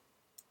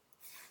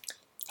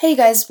Hey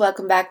guys,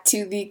 welcome back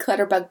to the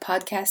Clutterbug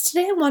podcast.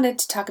 Today I wanted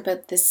to talk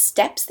about the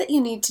steps that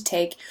you need to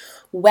take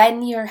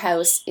when your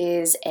house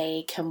is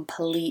a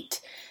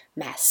complete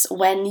mess,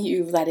 when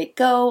you let it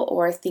go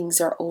or things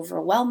are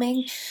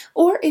overwhelming,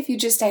 or if you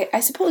just, I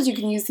suppose you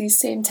can use these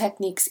same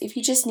techniques if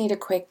you just need a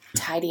quick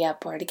tidy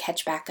up or to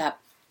catch back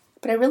up.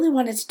 But I really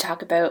wanted to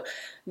talk about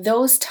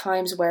those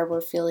times where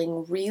we're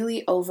feeling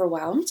really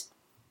overwhelmed.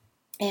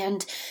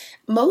 And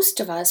most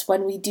of us,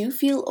 when we do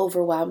feel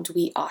overwhelmed,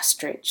 we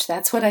ostrich.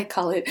 That's what I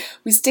call it.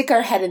 We stick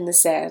our head in the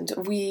sand.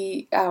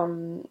 We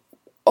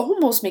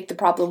almost make the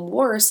problem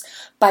worse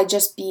by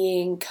just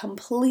being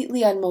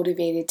completely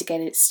unmotivated to get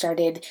it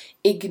started,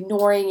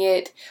 ignoring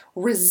it,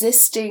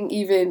 resisting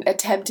even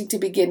attempting to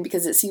begin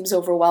because it seems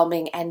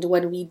overwhelming. And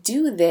when we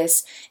do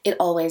this, it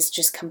always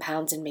just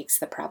compounds and makes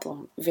the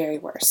problem very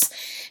worse.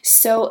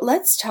 So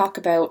let's talk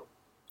about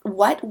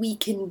what we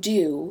can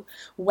do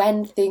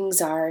when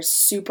things are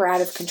super out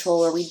of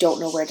control or we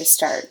don't know where to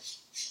start.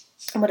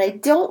 And what I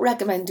don't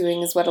recommend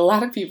doing is what a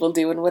lot of people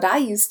do, and what I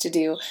used to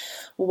do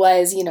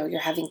was, you're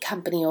having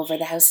company over,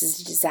 the house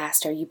is a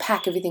disaster, you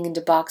pack everything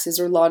into boxes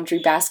or laundry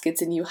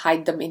baskets and you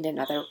hide them in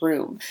another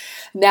room.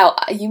 Now,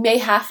 you may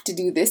have to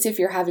do this if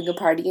you're having a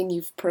party and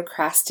you've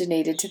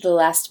procrastinated to the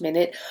last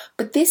minute,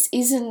 but this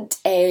isn't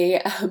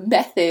a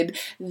method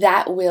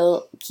that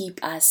will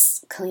keep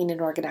us clean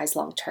and organized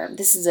long term.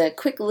 This is a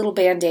quick little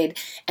band-aid,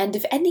 and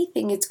if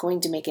anything, it's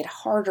going to make it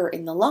harder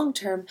in the long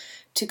term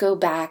to go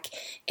back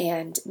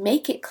and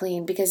make it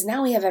clean, because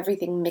now we have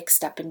everything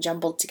mixed up and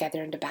jumbled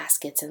together into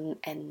baskets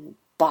and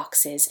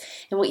boxes.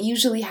 And what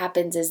usually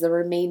happens is the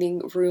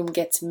remaining room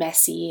gets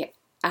messy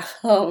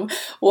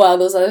while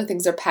those other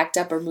things are packed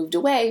up or moved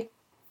away.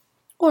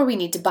 Or we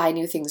need to buy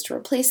new things to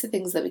replace the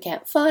things that we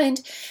can't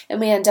find, and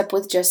we end up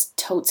with just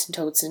totes and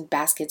totes and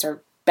baskets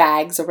or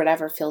bags or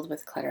whatever filled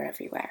with clutter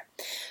everywhere.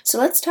 So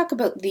let's talk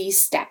about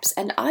these steps.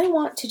 And I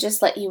want to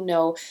just let you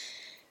know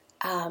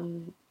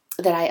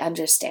that I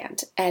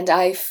understand and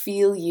I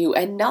feel you,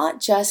 and not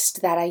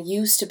just that I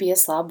used to be a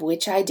slob,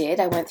 which I did.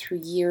 I went through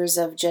years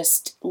of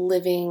just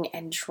living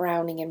and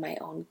drowning in my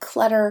own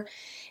clutter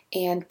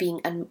and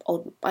being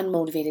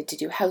unmotivated to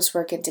do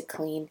housework and to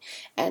clean,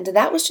 and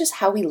that was just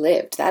how we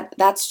lived.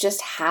 That's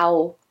just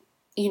how,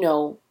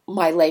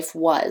 my life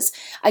was.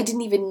 I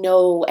didn't even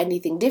know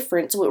anything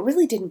different, so it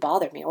really didn't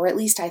bother me, or at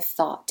least I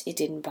thought it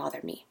didn't bother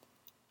me.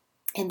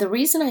 And the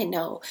reason I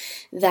know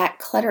that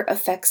clutter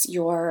affects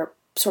your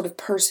sort of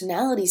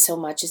personality so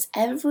much is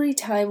every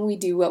time we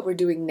do what we're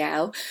doing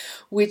now,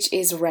 which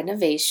is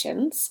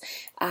renovations,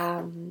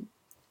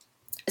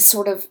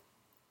 sort of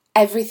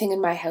everything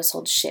in my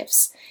household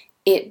shifts.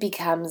 It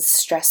becomes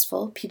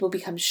stressful. People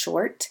become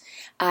short.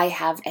 I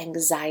have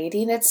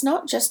anxiety. And it's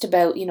not just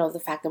about, the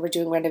fact that we're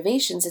doing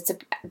renovations. It's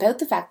about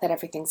the fact that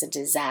everything's a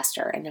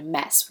disaster and a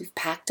mess. We've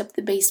packed up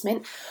the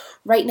basement.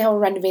 Right now we're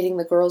renovating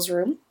the girls'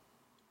 room.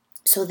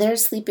 So they're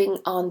sleeping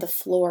on the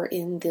floor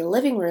in the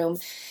living room,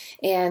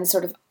 and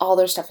sort of all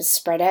their stuff is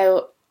spread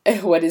out.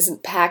 What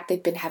isn't packed,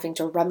 they've been having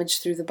to rummage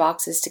through the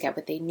boxes to get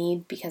what they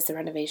need because the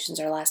renovations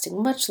are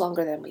lasting much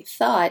longer than we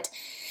thought.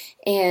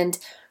 And,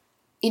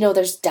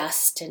 there's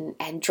dust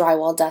and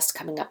drywall dust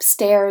coming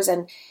upstairs,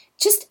 and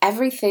just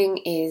everything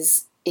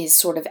is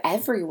sort of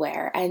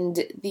everywhere.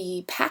 And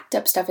the packed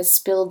up stuff is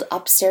spilled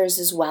upstairs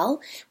as well.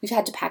 We've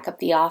had to pack up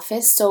the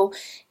office. So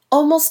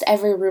almost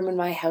every room in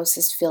my house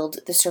is filled,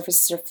 the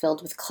surfaces are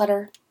filled with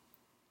clutter,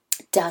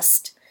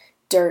 dust,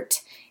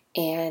 dirt,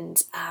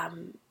 and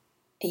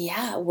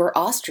we're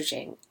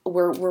ostriching.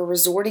 We're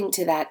resorting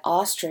to that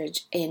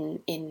ostrich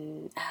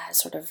in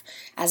sort of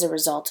as a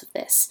result of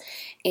this.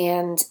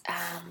 And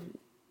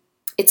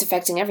it's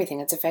affecting everything.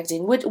 It's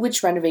affecting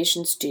which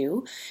renovations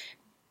do.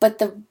 But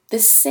the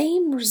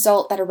same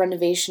result that a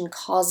renovation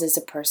causes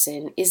a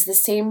person is the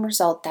same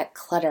result that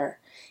clutter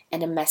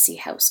and a messy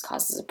house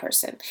causes a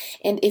person.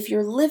 And if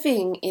you're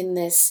living in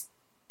this,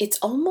 it's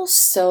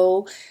almost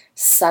so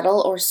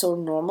subtle or so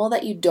normal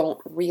that you don't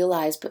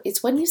realize, but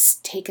it's when you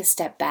take a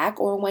step back,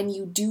 or when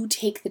you do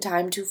take the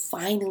time to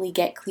finally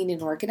get clean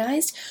and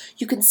organized,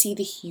 you can see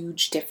the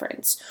huge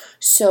difference.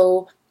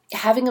 So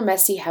having a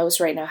messy house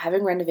right now,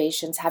 having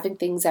renovations, having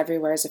things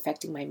everywhere is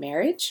affecting my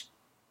marriage.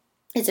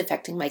 It's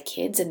affecting my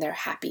kids and their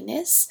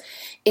happiness.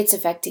 It's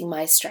affecting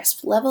my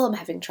stress level. I'm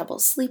having trouble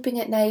sleeping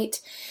at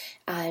night.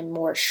 I'm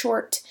more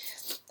short.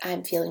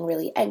 I'm feeling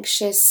really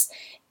anxious.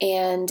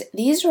 And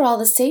these are all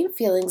the same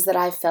feelings that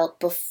I felt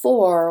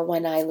before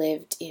when I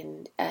lived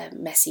in a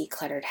messy,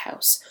 cluttered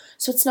house.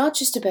 So it's not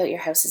just about your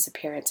house's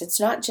appearance. It's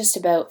not just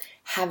about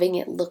having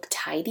it look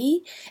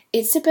tidy.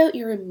 It's about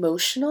your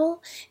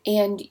emotional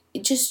and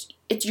it's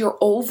your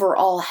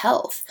overall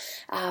health.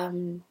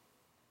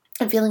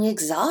 I'm feeling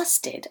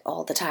exhausted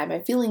all the time.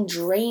 I'm feeling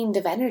drained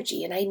of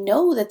energy. And I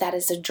know that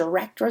is a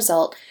direct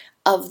result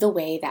of the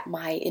way that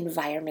my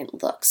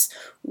environment looks.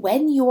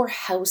 When your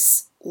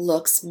house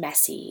looks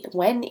messy,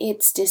 when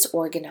it's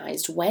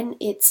disorganized, when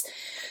it's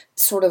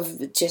sort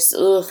of just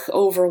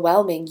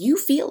overwhelming, you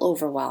feel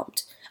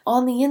overwhelmed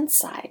on the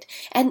inside.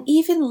 And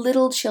even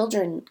little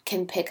children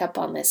can pick up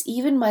on this.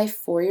 Even my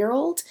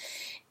 4-year-old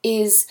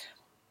is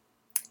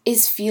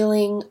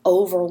feeling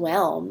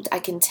overwhelmed. I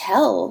can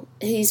tell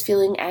he's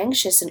feeling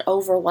anxious and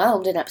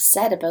overwhelmed and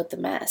upset about the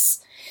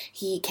mess.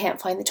 He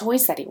can't find the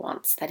toys that he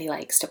wants, that he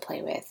likes to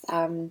play with.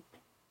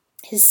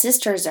 His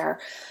sisters are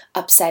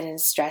upset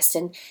and stressed,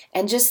 and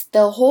just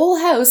the whole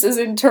house is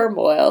in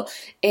turmoil.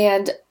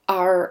 And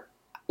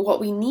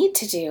what we need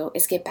to do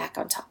is get back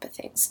on top of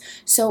things.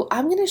 So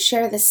I'm going to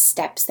share the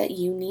steps that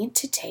you need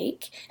to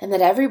take and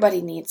that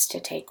everybody needs to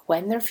take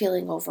when they're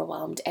feeling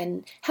overwhelmed,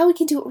 and how we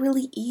can do it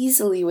really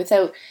easily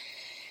without,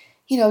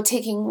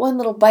 taking one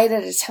little bite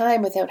at a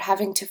time, without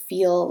having to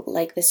feel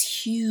like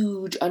this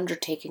huge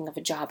undertaking of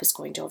a job is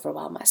going to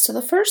overwhelm us. So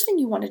the first thing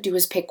you want to do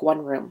is pick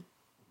one room.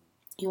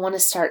 You want to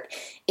start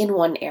in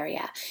one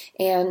area.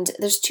 And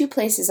there's two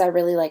places I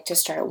really like to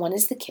start. One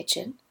is the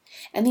kitchen,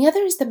 and the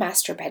other is the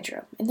master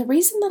bedroom. And the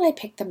reason that I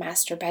picked the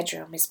master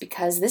bedroom is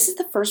because this is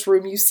the first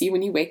room you see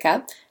when you wake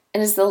up,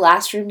 and is the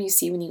last room you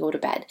see when you go to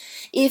bed.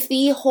 If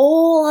the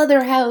whole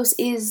other house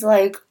is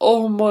like,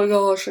 oh my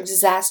gosh, a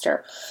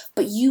disaster,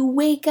 but you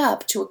wake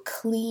up to a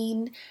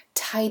clean,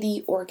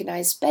 tidy,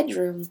 organized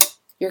bedroom,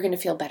 you're going to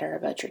feel better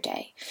about your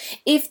day.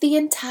 If the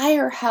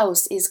entire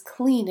house is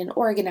clean and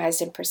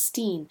organized and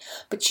pristine,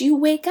 but you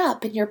wake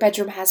up and your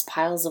bedroom has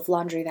piles of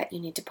laundry that you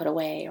need to put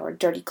away, or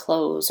dirty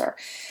clothes, or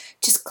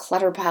just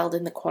clutter piled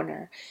in the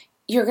corner,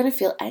 you're going to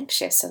feel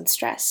anxious and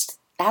stressed.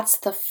 That's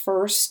the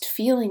first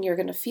feeling you're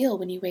going to feel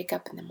when you wake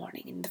up in the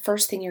morning, and the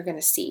first thing you're going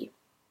to see.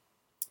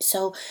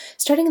 So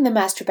starting in the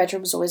master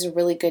bedroom is always a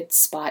really good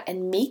spot,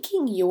 and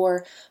making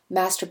your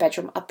master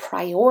bedroom a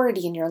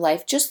priority in your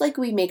life, just like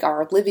we make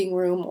our living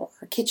room or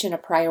our kitchen a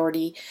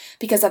priority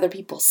because other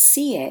people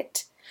see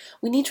it.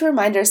 We need to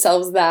remind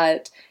ourselves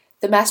that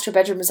the master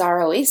bedroom is our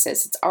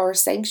oasis, it's our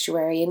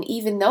sanctuary, and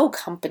even though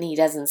company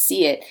doesn't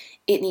see it,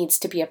 it needs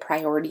to be a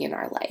priority in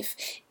our life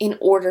in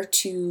order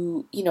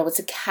to, it's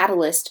a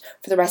catalyst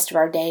for the rest of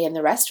our day and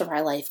the rest of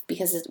our life,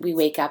 because we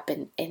wake up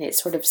and it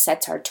sort of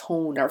sets our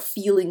tone, our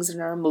feelings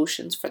and our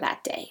emotions for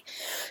that day.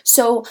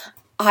 So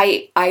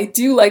I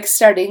do like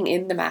starting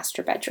in the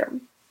master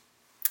bedroom.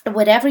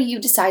 Whatever you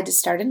decide to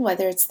start in,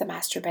 whether it's the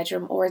master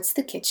bedroom or it's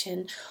the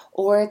kitchen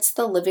or it's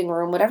the living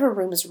room, whatever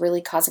room is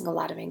really causing a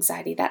lot of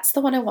anxiety, that's the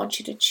one I want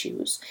you to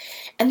choose.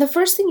 And the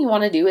first thing you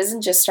want to do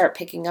isn't just start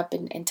picking up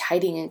and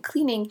tidying and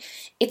cleaning,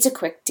 it's a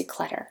quick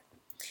declutter.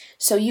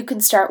 So you can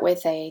start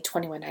with a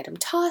 21 item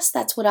toss.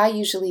 That's what I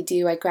usually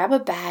do. I grab a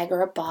bag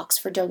or a box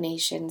for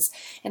donations,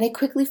 and I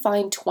quickly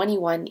find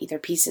 21 either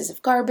pieces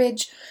of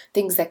garbage,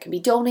 things that can be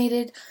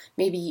donated.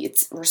 Maybe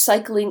it's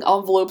recycling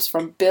envelopes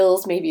from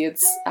bills. Maybe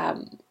it's,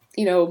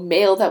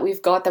 mail that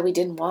we've got that we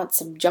didn't want,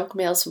 some junk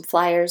mail, some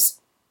flyers.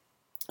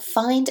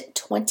 Find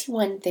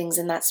 21 things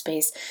in that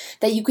space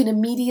that you can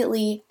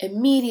immediately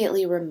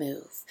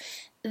remove.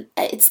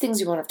 It's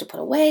things you won't have to put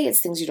away.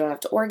 It's things you don't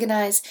have to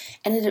organize.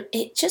 And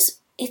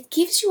it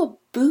gives you a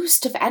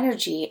boost of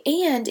energy,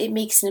 and it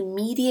makes an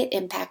immediate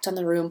impact on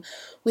the room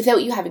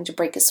without you having to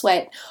break a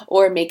sweat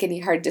or make any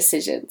hard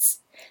decisions.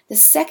 The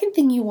second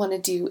thing you want to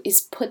do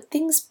is put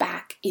things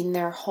back in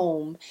their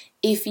home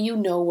if you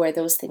know where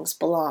those things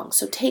belong.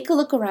 So take a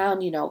look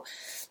around,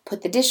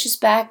 put the dishes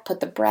back, put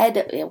the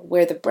bread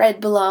where the bread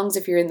belongs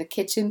if you're in the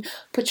kitchen,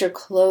 put your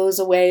clothes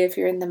away if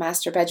you're in the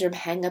master bedroom,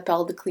 hang up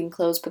all the clean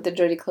clothes, put the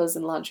dirty clothes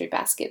in laundry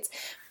baskets.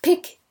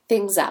 Pick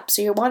things up.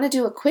 So you want to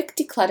do a quick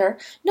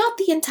declutter, not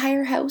the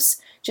entire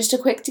house, just a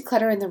quick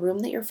declutter in the room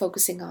that you're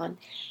focusing on,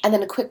 and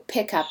then a quick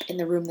pickup in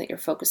the room that you're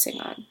focusing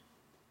on.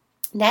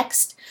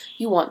 Next,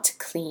 you want to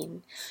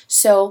clean.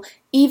 So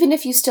even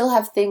if you still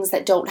have things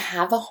that don't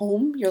have a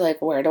home, you're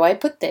like, where do I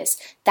put this?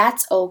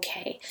 That's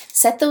okay.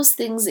 Set those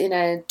things in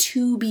a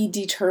to be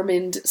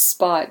determined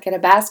spot. Get a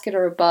basket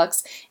or a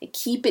box and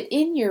keep it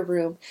in your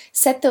room.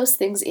 Set those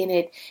things in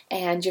it,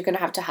 and you're going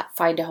to have to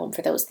find a home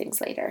for those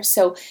things later.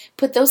 So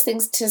put those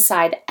things to the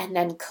side and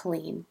then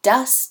clean.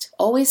 Dust.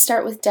 Always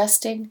start with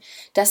dusting.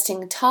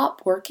 Dusting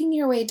top, working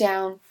your way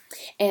down,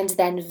 and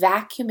then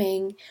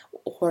vacuuming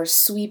or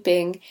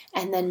sweeping,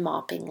 and then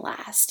mopping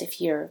last if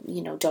you're,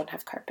 don't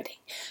have carpeting.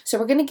 So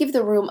we're going to give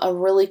the room a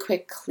really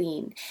quick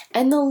clean.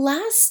 And the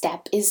last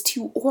step is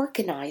to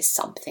organize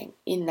something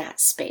in that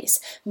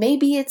space.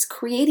 Maybe it's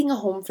creating a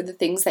home for the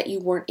things that you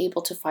weren't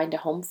able to find a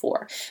home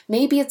for.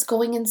 Maybe it's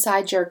going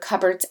inside your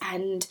cupboards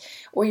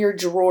or your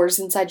drawers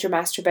inside your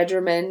master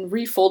bedroom and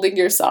refolding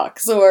your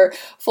socks or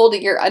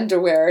folding your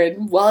underwear.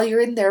 And while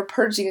you're in there,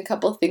 purging a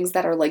couple of things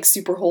that are like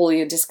super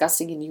holy and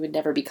disgusting and you would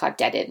never be caught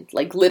dead in.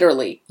 Like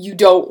literally, you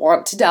don't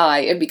want to die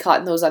and be caught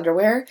in those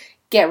underwear.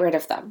 Get rid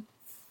of them.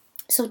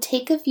 So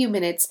take a few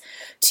minutes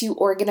to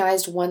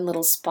organize one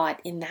little spot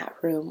in that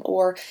room,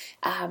 or,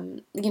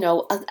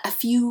 a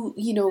few,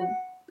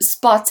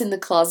 spots in the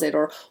closet,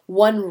 or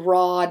one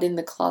rod in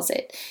the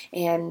closet.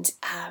 And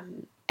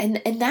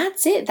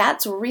that's it.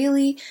 That's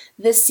really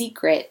the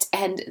secret.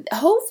 And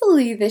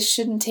hopefully this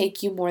shouldn't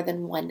take you more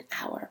than 1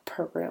 hour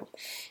per room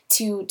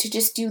to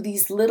just do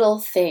these little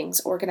things.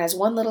 Organize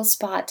one little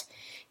spot,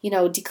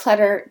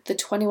 declutter the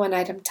 21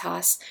 item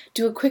toss,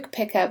 do a quick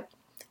pickup,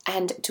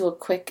 and do a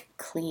quick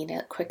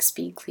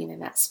speed clean in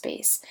that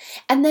space.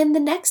 And then the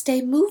next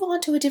day, move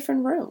on to a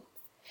different room.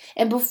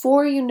 And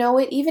before you know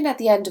it, even at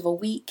the end of a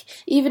week,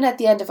 even at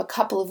the end of a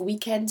couple of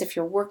weekends, if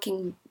you're a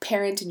working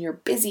parent and you're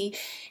busy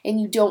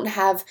and you don't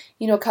have,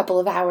 a couple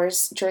of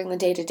hours during the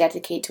day to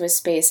dedicate to a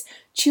space,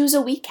 choose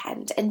a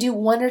weekend and do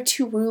 1 or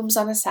 2 rooms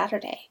on a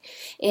Saturday,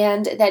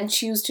 and then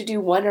choose to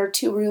do 1 or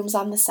 2 rooms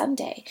on the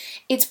Sunday.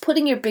 It's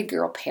putting your big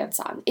girl pants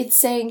on. It's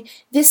saying,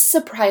 this is a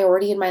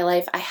priority in my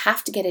life. I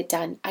have to get it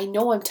done. I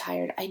know I'm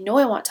tired. I know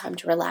I want time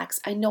to relax.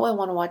 I know I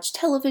want to watch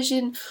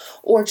television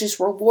or just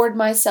reward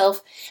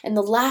myself. And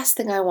the last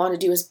thing I want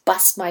to do is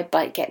bust my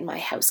butt getting my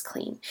house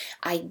clean.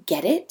 I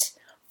get it,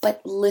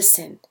 but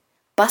listen.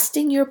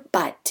 Busting your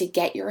butt to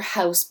get your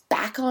house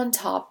back on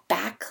top,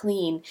 back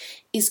clean,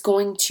 is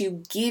going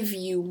to give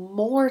you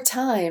more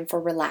time for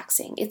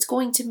relaxing. It's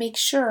going to make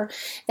sure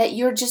that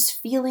you're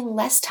just feeling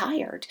less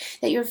tired,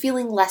 that you're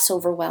feeling less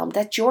overwhelmed,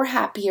 that you're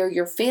happier,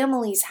 your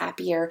family's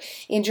happier,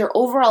 and your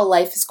overall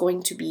life is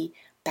going to be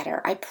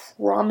better. I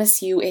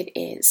promise you it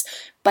is.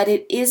 But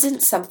it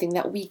isn't something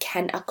that we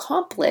can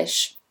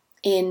accomplish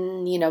in,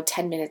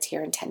 10 minutes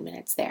here and 10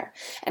 minutes there.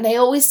 And I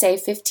always say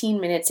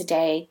 15 minutes a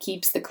day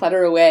keeps the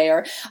clutter away,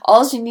 or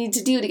all you need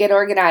to do to get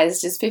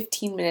organized is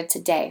 15 minutes a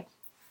day.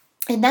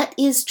 And that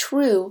is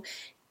true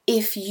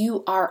if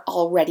you are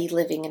already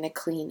living in a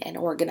clean and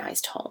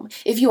organized home.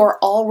 If you are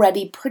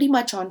already pretty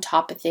much on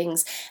top of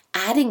things,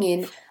 adding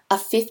in a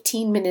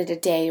 15-minute a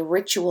day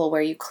ritual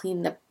where you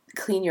clean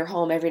your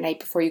home every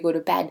night before you go to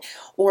bed,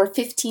 or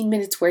 15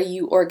 minutes where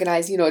you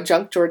organize, a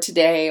junk drawer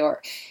today,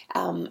 or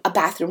a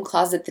bathroom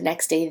closet the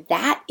next day,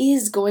 that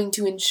is going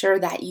to ensure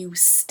that you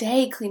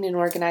stay clean and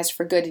organized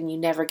for good and you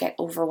never get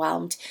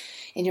overwhelmed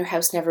and your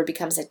house never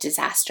becomes a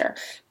disaster.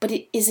 But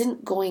it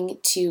isn't going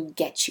to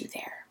get you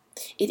there.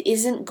 It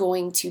isn't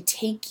going to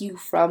take you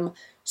from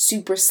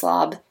super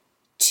slob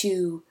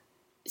to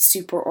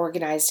super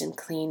organized and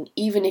clean,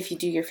 even if you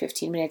do your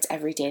 15 minutes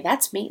every day.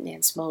 That's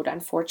maintenance mode,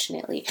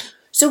 unfortunately.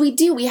 So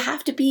we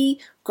have to be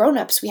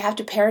grown-ups. We have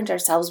to parent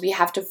ourselves. We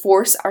have to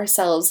force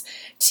ourselves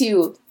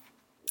to,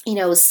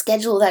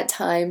 schedule that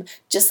time,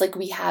 just like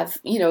we have,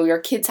 your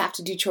kids have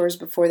to do chores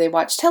before they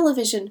watch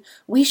television.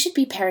 We should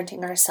be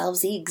parenting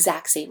ourselves the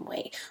exact same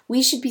way.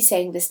 We should be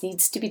saying this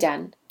needs to be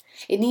done.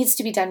 It needs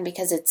to be done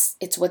because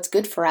it's what's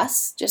good for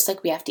us, just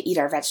like we have to eat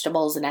our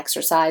vegetables and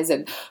exercise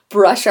and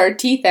brush our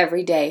teeth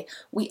every day.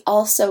 We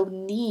also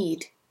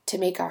need to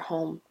make our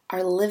home,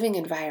 our living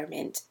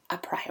environment, a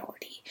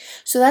priority.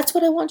 So that's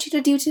what I want you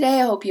to do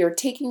today. I hope you're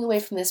taking away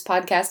from this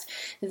podcast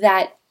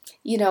that,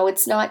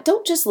 it's not,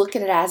 don't just look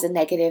at it as a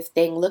negative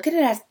thing. Look at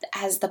it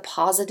as the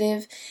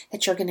positive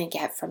that you're going to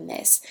get from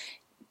this.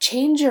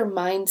 Change your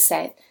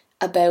mindset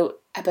about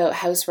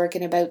housework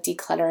and about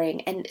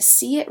decluttering, and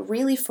see it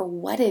really for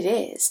what it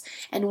is.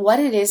 And what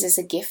it is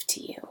a gift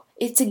to you.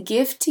 It's a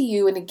gift to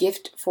you and a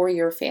gift for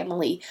your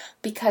family,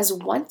 because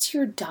once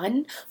you're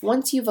done,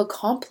 once you've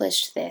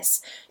accomplished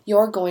this,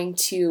 you're going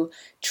to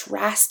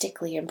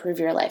drastically improve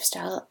your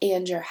lifestyle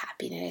and your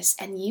happiness,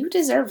 and you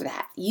deserve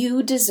that.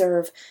 You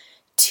deserve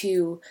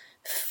to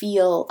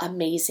feel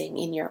amazing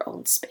in your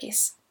own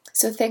space.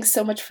 So thanks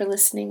so much for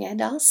listening,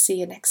 and I'll see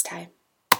you next time.